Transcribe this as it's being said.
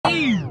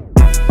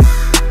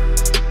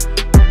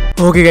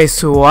Okay guys,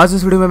 सो आज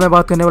इस video में मैं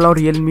बात करने वाला हूँ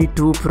Realme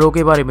 2 Pro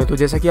के बारे में। तो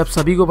जैसा कि आप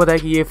सभी को पता है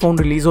कि ये फ़ोन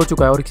रिलीज़ हो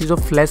चुका है और इसकी जो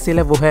फ्लैश सेल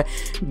है वो है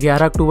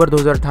 11 अक्टूबर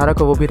 2018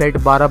 को, वो भी राइट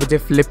 12 बजे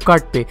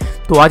फ्लिपकार्ट पे।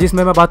 तो आज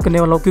इसमें मैं बात करने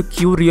वाला हूँ कि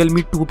क्यों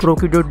Realme 2 Pro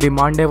की जो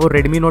डिमांड है वो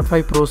Redmi Note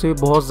 5 Pro से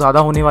बहुत ज़्यादा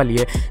होने वाली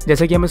है।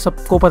 जैसे कि हमें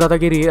सबको पता था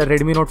कि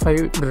Redmi Note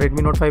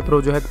 5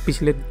 Pro जो है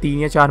पिछले 3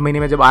 या 4 महीने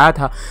में जब आया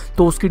था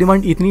तो उसकी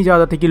डिमांड इतनी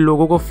ज़्यादा थी कि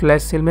लोगों को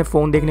फ्लैश सेल में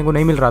फ़ोन देखने को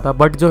नहीं मिल रहा था।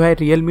 बट जो है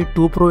Realme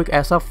 2 Pro एक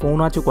ऐसा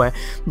फ़ोन आ चुका है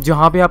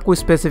जहाँ पे आपको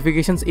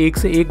स्पेसिफिकेशंस एक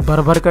से एक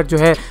भर कर जो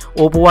है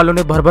ओप्पो वालों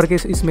ने भर के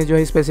इसमें जो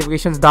है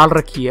स्पेसिफिकेशंस डाल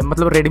रखी है।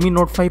 मतलब Redmi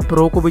Note 5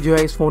 Pro को भी जो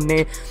है इस फ़ोन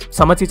ने,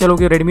 समझ के चलो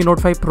कि Redmi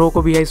Note 5 Pro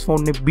को भी है इस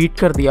फ़ोन ने बीट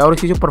कर दिया और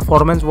इसकी जो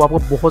परफॉर्मेंस वो आपको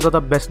बहुत ज़्यादा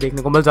बेस्ट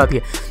देखने को मिल जाती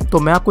है। तो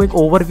मैं आपको एक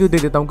ओवरव्यू दे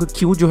देता हूँ कि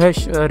क्यों जो है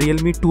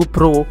Realme 2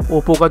 Pro,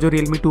 ओप्पो का जो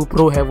Realme 2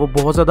 Pro है वो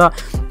बहुत ज़्यादा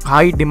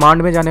हाई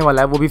डिमांड में जाने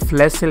वाला है, वो भी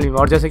फ्लैश सेल में।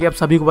 और जैसे कि आप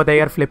सभी को पता है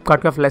यार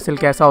फ्लिपकार्ट का फ्लैश सेल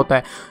कैसा होता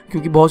है,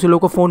 क्योंकि बहुत से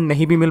लोगों को फ़ोन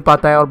नहीं भी मिल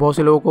पाता है और बहुत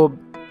से लोगों को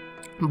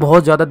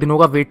बहुत ज़्यादा दिनों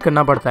का वेट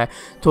करना पड़ता है।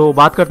 तो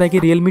बात करते हैं कि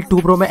Realme 2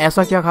 Pro में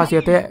ऐसा क्या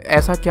खासियत है,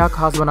 ऐसा क्या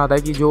खास बनाता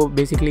है कि जो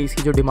बेसिकली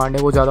इसकी जो डिमांड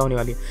है वो ज़्यादा होने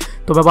वाली है।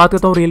 तो मैं बात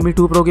करता हूँ Realme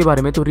 2 Pro के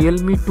बारे में। तो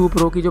Realme 2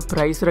 Pro की जो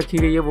प्राइस रखी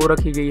गई है वो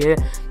रखी गई है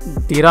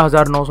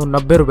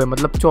 13,990 रुपये,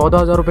 मतलब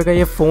 14,000 रुपये का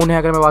ये फ़ोन है।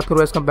 अगर मैं बात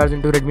करूँ as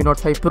comparison to Redmi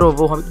Note 5 Pro,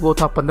 वो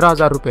था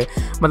 15,000 रुपये।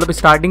 मतलब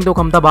स्टार्टिंग तो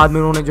कम था, बाद में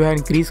उन्होंने जो है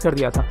इंक्रीज़ कर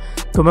दिया था।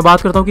 तो मैं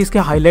बात करता हूँ कि इसके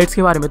हाईलाइट्स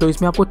के बारे में। तो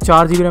इसमें आपको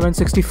 4GB RAM and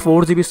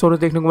 64GB storage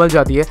देखने को मिल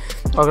जाती है।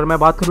 अगर मैं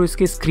बात करूँ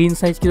इसके स्क्रीन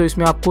साइज़ की तो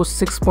इसमें आपको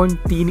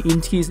 6.3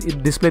 इंच की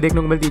डिस्प्ले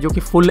देखने को मिलती है, जो कि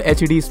full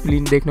HD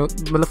screen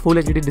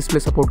full HD display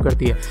support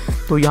करती है।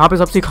 तो यहाँ पे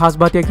सबसे खास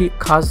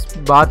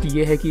बात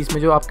यह है कि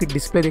इसमें जो आपकी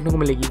डिस्प्ले देखने को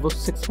मिलेगी वो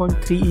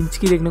 6.3 इंच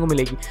की देखने को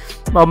मिलेगी।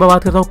 अब मैं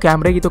बात करता हूँ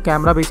कैमरे की। तो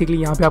कैमरा बेसिकली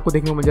यहाँ पे आपको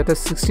देखने को मिल जाता है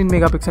 16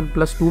 मेगापिक्सल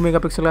प्लस 2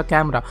 मेगापिक्सल का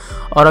कैमरा।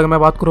 और अगर मैं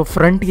बात करूँ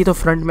फ्रंट की तो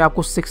फ्रंट में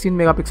आपको 16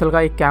 मेगापिक्सल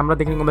का एक कैमरा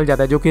देखने को मिल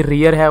जाता है, जो कि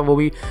रियर है वो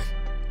भी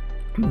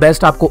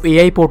बेस्ट आपको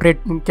AI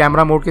पोर्ट्रेट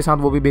कैमरा मोड के साथ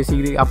वो भी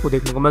बेसिकली आपको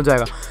देखने को मिल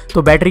जाएगा।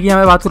 तो बैटरी की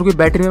मैं बात करूँ कि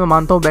बैटरी में मैं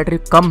मानता हूँ बैटरी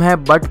कम है,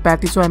 बट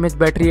 3500 mAh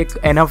बैटरी एक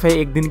एनफ है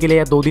एक दिन के लिए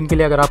या 2 दिन के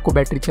लिए। अगर आपको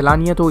बैटरी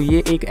चलानी है तो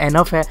ये एक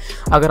एनफ है।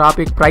 अगर आप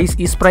इस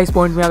प्राइस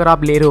पॉइंट में अगर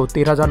आप ले रहे हो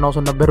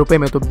 13,990 रुपये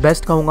में, तो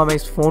बेस्ट कहूँगा मैं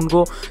इस फ़ोन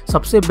को।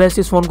 सबसे बेस्ट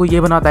इस फ़ोन को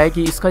ये बनाता है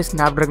कि इसका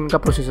स्नैपड्रैगन का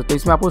प्रोसेसर, तो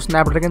इसमें आपको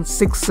स्नैपड्रैगन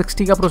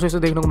 660 का प्रोसेसर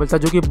देखने को मिलता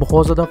है, जो कि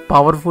बहुत ज़्यादा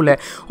पावरफुल है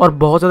और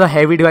बहुत ज़्यादा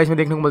हैवी डिवाइस में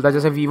देखने को मिलता है,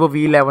 जैसे Vivo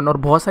V11 और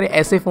बहुत सारे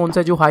ऐसे फ़ोन्स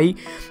हैं जो हाई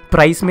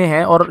प्राइस में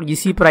है। और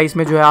इसी प्राइस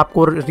में जो है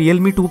आपको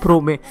Realme 2 Pro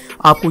में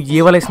आपको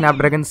ये वाला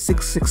स्नैपड्रैगन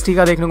 660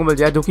 का देखने को मिल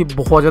जाए, जो कि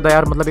बहुत ज़्यादा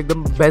यार मतलब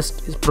एकदम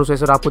बेस्ट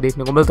प्रोसेसर आपको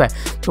देखने को मिलता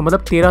है। तो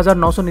मतलब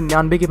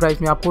 13,999 की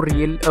प्राइस में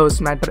आपको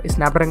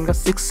स्नैपड्रैगन का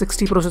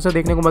 660 प्रोसेसर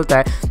देखने को मिलता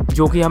है,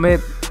 जो कि हमें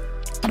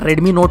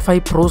Redmi Note 5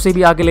 Pro से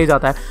भी आगे ले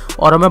जाता है।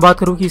 और मैं बात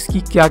करूँ कि इसकी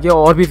क्या क्या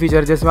और भी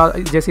फीचर,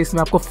 जैसे इसमें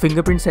आपको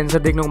फिंगरप्रिंट सेंसर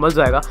देखने को मिल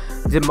जाएगा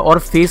और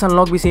फेस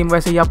अनलॉक भी सेम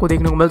वैसे ही आपको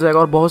देखने को मिल जाएगा।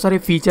 और बहुत सारे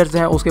फीचर्स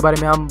हैं उसके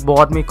बारे में हम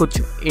बहुत में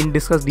कुछ इन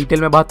डिस्कस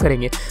डिटेल में बात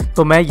करेंगे।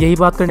 तो मैं यही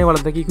बात करने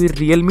वाला था कि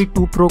Realme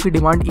 2 Pro की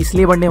डिमांड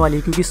इसलिए बढ़ने वाली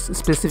है क्योंकि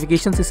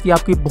स्पेसिफिकेशंस इसकी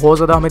आपकी बहुत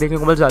ज़्यादा हमें देखने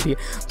को मिल जाती है।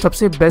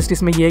 सबसे बेस्ट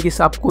इसमें यह है कि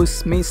आपको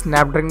इसमें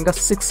स्नैपड्रैगन का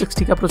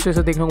 660 का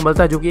प्रोसेसर देखने को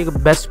मिलता है, जो कि एक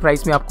बेस्ट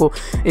प्राइस में आपको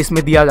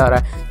इसमें दिया जा रहा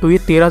है। तो ये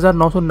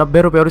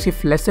 13,990 रुपये और इसकी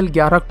फ्लैश सेल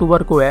 11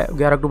 अक्टूबर को है,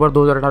 11 अक्टूबर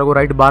 2018 को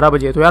राइट 12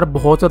 बजे। तो यार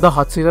बहुत ज़्यादा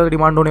हद से ज़्यादा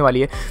डिमांड होने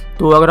वाली है।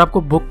 तो अगर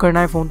आपको बुक करना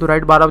है फ़ोन तो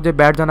राइट 12 बजे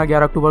बैठ जाना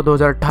 11 अक्टूबर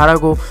 2018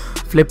 को।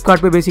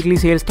 फ्लिपकार्ट पे बेसिकली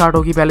सेल स्टार्ट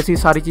होगी, पहले से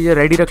सारी चीज़ें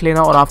रेडी रख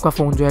लेना और आपका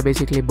फ़ोन जो है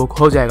बेसिकली बुक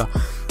हो जाएगा।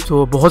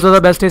 तो बहुत ज़्यादा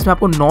बेस्ट है। इसमें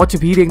आपको नॉच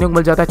भी देखने को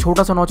मिल जाता है,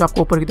 छोटा सा नॉच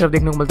आपको ऊपर की तरफ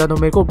देखने को मिलता है, तो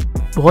मेरे को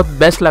बहुत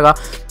बेस्ट लगा।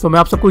 तो मैं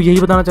आप सबको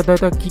यही बताना चाहता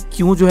था कि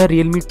क्यों जो है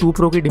Realme 2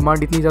 Pro की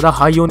डिमांड इतनी ज़्यादा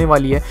हाई होने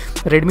वाली है।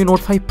 Redmi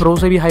Note 5 Pro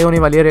से भी हाई होने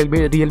वाली है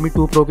Realme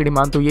 2 Pro की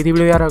डिमांड। तो ये थी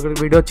वीडियो यार।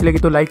 अगर वीडियो अच्छी लगी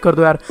तो लाइक कर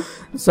दो यार,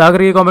 साथ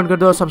करके कमेंट कर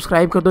दो और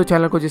सब्सक्राइब कर दो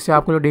चैनल को, जिससे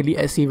आपको डेली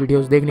ऐसी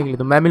वीडियोज़ देखने के लिए।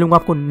 तो मैं मिलूंगा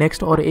आपको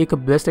नेक्स्ट और एक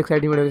बेस्ट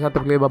एक्साइटिंग वीडियो के साथ। तब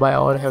तक के लिए बाय बाय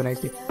और हैव अ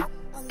नाइस डे।